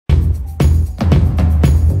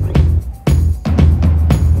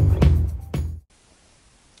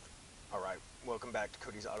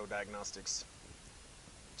Auto Diagnostics.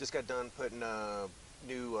 Just got done putting a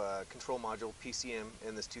new control module, PCM,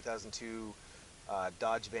 in this 2002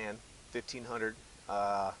 Dodge van 1500.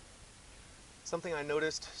 Something I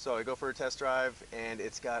noticed, so I go for a test drive and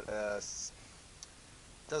it's got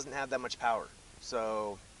doesn't have that much power.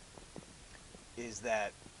 So is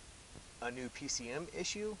that a new PCM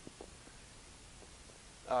issue?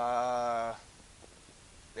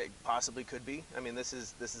 It possibly could be. I mean, this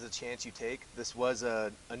is a chance you take. This was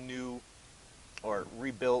a new or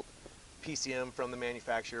rebuilt PCM from the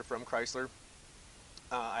manufacturer, from Chrysler.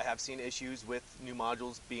 I have seen issues with new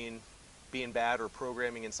modules being bad, or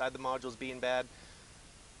programming inside the modules being bad.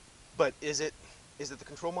 But is it the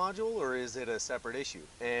control module, or is it a separate issue?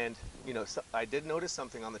 And you know, so I did notice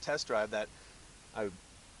something on the test drive that I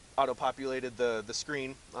auto-populated the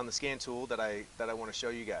screen on the scan tool that I want to show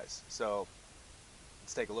you guys. So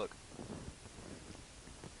let's take a look.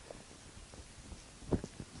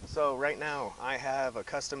 So right now I have a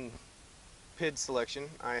custom PID selection.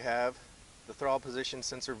 I have the throttle position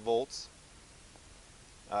sensor volts,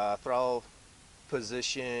 throttle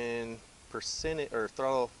position percentage, or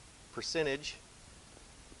throttle percentage,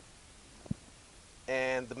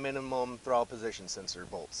 and the minimum throttle position sensor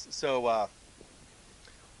volts. So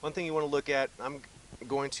one thing you want to look at, I'm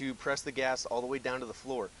going to press the gas all the way down to the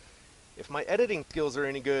floor. If my editing skills are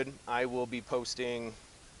any good, I will be posting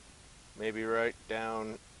maybe right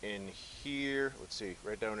down in here, let's see,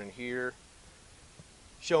 right down in here,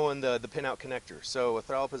 showing the pinout connector. So a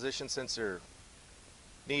throttle position sensor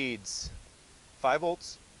needs 5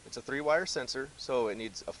 volts. It's a 3-wire sensor, so it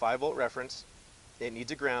needs a 5-volt reference. It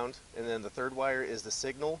needs a ground, and then the third wire is the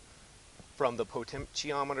signal from the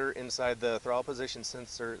potentiometer inside the throttle position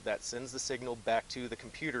sensor that sends the signal back to the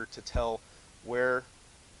computer to tell where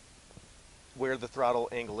the throttle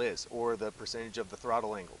angle is, or the percentage of the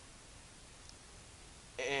throttle angle.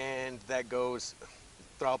 And that goes,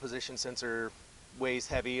 throttle position sensor weighs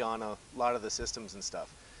heavy on a lot of the systems and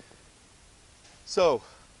stuff. So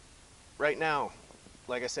right now,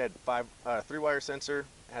 like I said, 3-wire sensor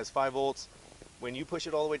has 5 volts. When you push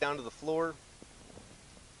it all the way down to the floor,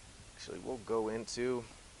 actually we'll go into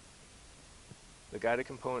the guided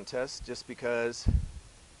component test just because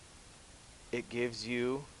it gives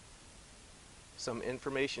you some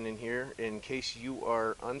information in here in case you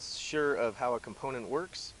are unsure of how a component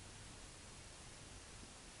works.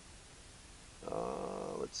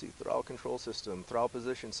 Let's see, throttle control system, throttle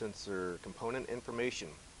position sensor, component information.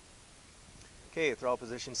 Okay, throttle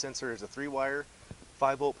position sensor is a 3-wire,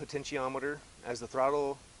 5-volt potentiometer. As the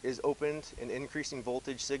throttle is opened, an increasing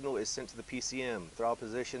voltage signal is sent to the PCM. Throttle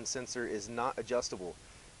position sensor is not adjustable.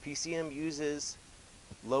 PCM uses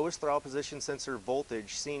lowest throttle position sensor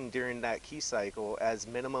voltage seen during that key cycle as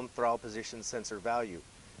minimum throttle position sensor value.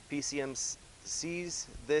 PCM sees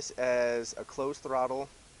this as a closed throttle.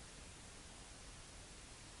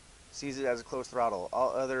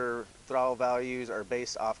 All other throttle values are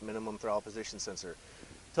based off minimum throttle position sensor.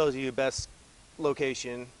 Tells you best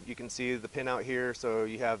location. You can see the pin out here, so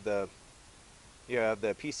you have the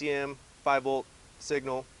PCM 5-volt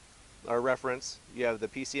signal or reference. You have the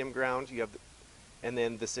PCM ground. You have and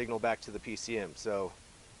then the signal back to the PCM. So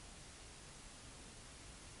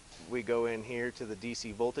we go in here to the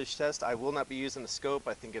DC voltage test. I will not be using the scope.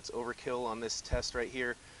 I think it's overkill on this test right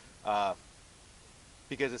here,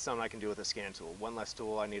 because it's something I can do with a scan tool. One less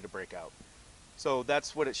tool I need to break out. So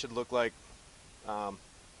that's what it should look like.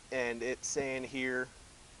 And it's saying here,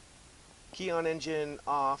 key on engine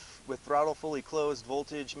off, with throttle fully closed,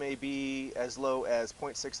 voltage may be as low as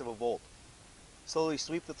 0.6 of a volt. Slowly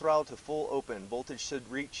sweep the throttle to full open. Voltage should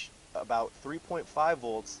reach about 3.5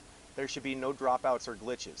 volts. There should be no dropouts or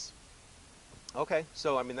glitches. Okay,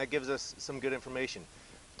 so I mean, that gives us some good information.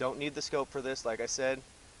 Don't need the scope for this, like I said.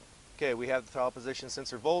 Okay, we have the throttle position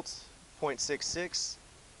sensor volts, 0.66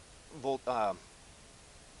 volt.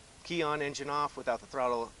 Key on, engine off without the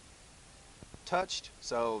throttle touched,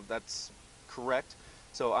 so that's correct.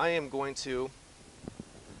 So I am going to,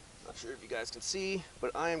 not sure if you guys can see, but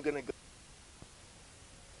I am going to go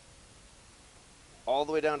all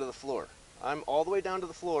the way down to the floor. I'm all the way down to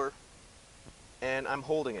the floor, and I'm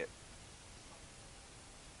holding it.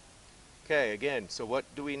 Okay, again, so what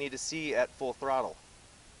do we need to see at full throttle?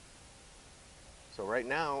 So right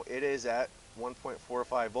now it is at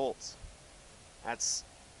 1.45 volts. That's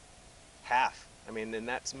half. I mean, and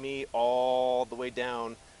that's me all the way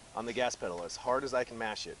down on the gas pedal as hard as I can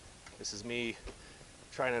mash it. This is me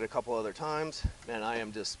trying it a couple other times, and I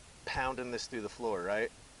am just pounding this through the floor,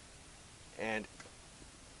 right? And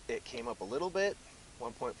it came up a little bit,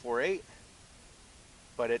 1.48,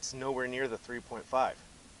 but it's nowhere near the 3.5.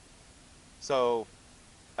 So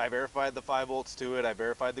I verified the 5 volts to it. I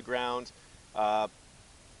verified the ground. Uh,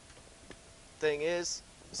 thing is,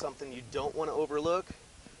 something you don't want to overlook.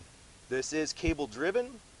 This is cable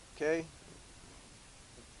driven. Okay.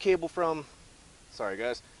 Cable from, sorry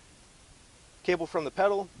guys, cable from the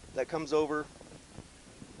pedal that comes over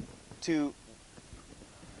to,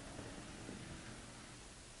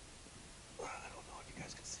 I don't know if you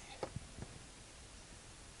guys can see.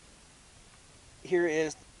 Here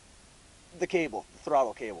is the cable, the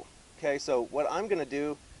throttle cable. Okay, so what I'm gonna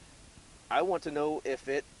do, I want to know if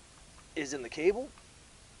it is in the cable,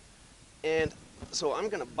 and so I'm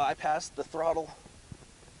gonna bypass the throttle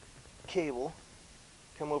cable,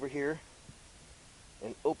 come over here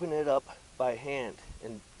and open it up by hand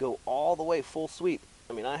and go all the way full sweep.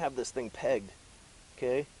 I mean, I have this thing pegged,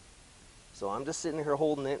 okay? So I'm just sitting here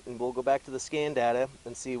holding it, and we'll go back to the scan data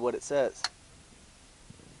and see what it says.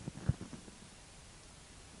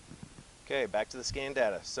 Okay, back to the scan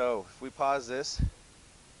data. So if we pause this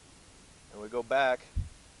and we go back,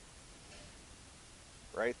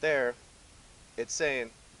 right there, it's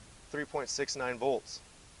saying 3.69 volts.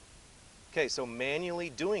 Okay, so manually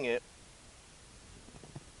doing it,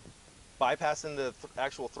 bypassing the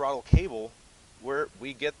actual throttle cable, where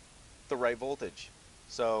we get the right voltage.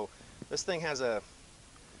 So this thing has a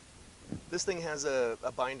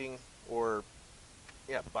binding, or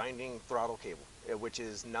yeah, binding throttle cable, which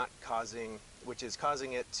is causing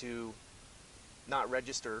it to not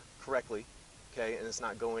register correctly, okay, and it's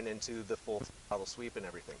not going into the full throttle sweep and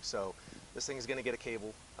everything. So this thing is going to get a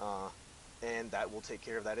cable, and that will take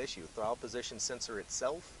care of that issue. Throttle position sensor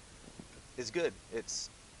itself is good. It's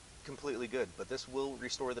completely good, but this will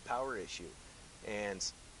restore the power issue. And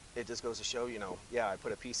it just goes to show, you know, yeah, I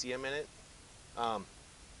put a PCM in it, and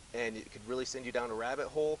it could really send you down a rabbit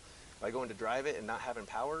hole by going to drive it and not having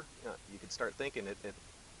power. You know, you could start thinking,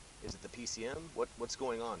 is it the PCM? What's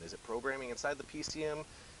going on? Is it programming inside the PCM?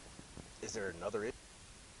 Is there another issue?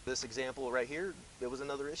 This example right here, there was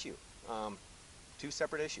another issue. 2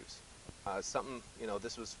 separate issues. Something, you know,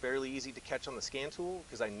 this was fairly easy to catch on the scan tool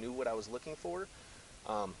because I knew what I was looking for.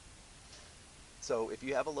 So if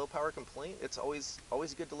you have a low power complaint, it's always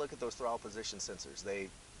good to look at those throttle position sensors. They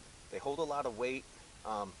hold a lot of weight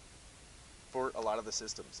for a lot of the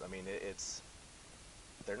systems. I mean,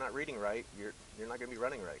 they're not reading right, you're not going to be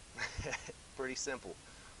running right. Pretty simple.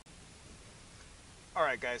 All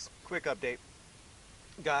right, guys, quick update.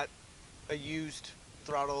 Got a used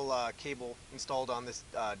throttle cable installed on this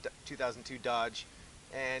 2002 Dodge,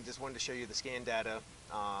 and just wanted to show you the scan data,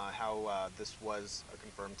 how this was a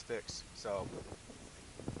confirmed fix. So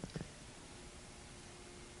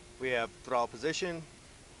we have throttle position,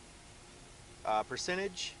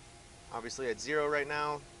 percentage, obviously at 0 right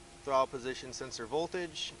now. Throttle position sensor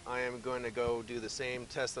voltage. I am going to go do the same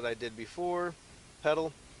test that I did before.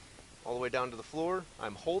 Pedal all the way down to the floor.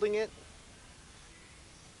 I'm holding it.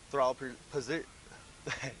 Throttle position.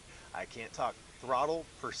 I can't talk. Throttle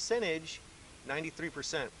percentage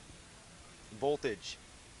 93%. Voltage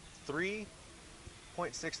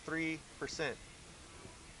 3.63%,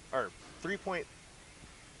 or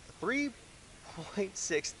 3.63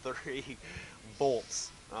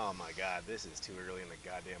 volts. Oh my God, this is too early in the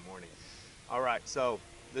goddamn morning. All right, so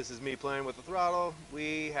this is me playing with the throttle.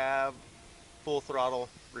 We have full throttle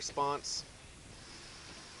response,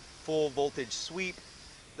 full voltage sweep.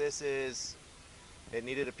 This is, it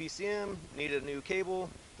needed a PCM, needed a new cable.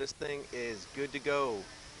 This thing is good to go.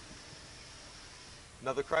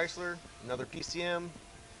 Another Chrysler, another PCM.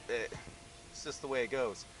 It's just the way it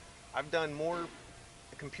goes. I've done more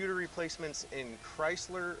computer replacements in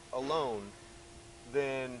Chrysler alone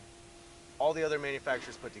than all the other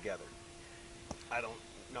manufacturers put together. I don't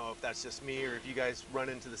know if that's just me or if you guys run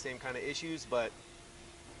into the same kind of issues, but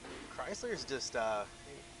Chrysler's just, they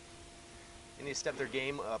need to step their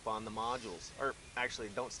game up on the modules. Or actually,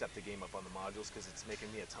 don't step the game up on the modules, because it's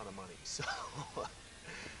making me a ton of money. So,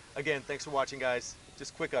 again, thanks for watching, guys.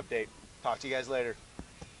 Just quick update. Talk to you guys later.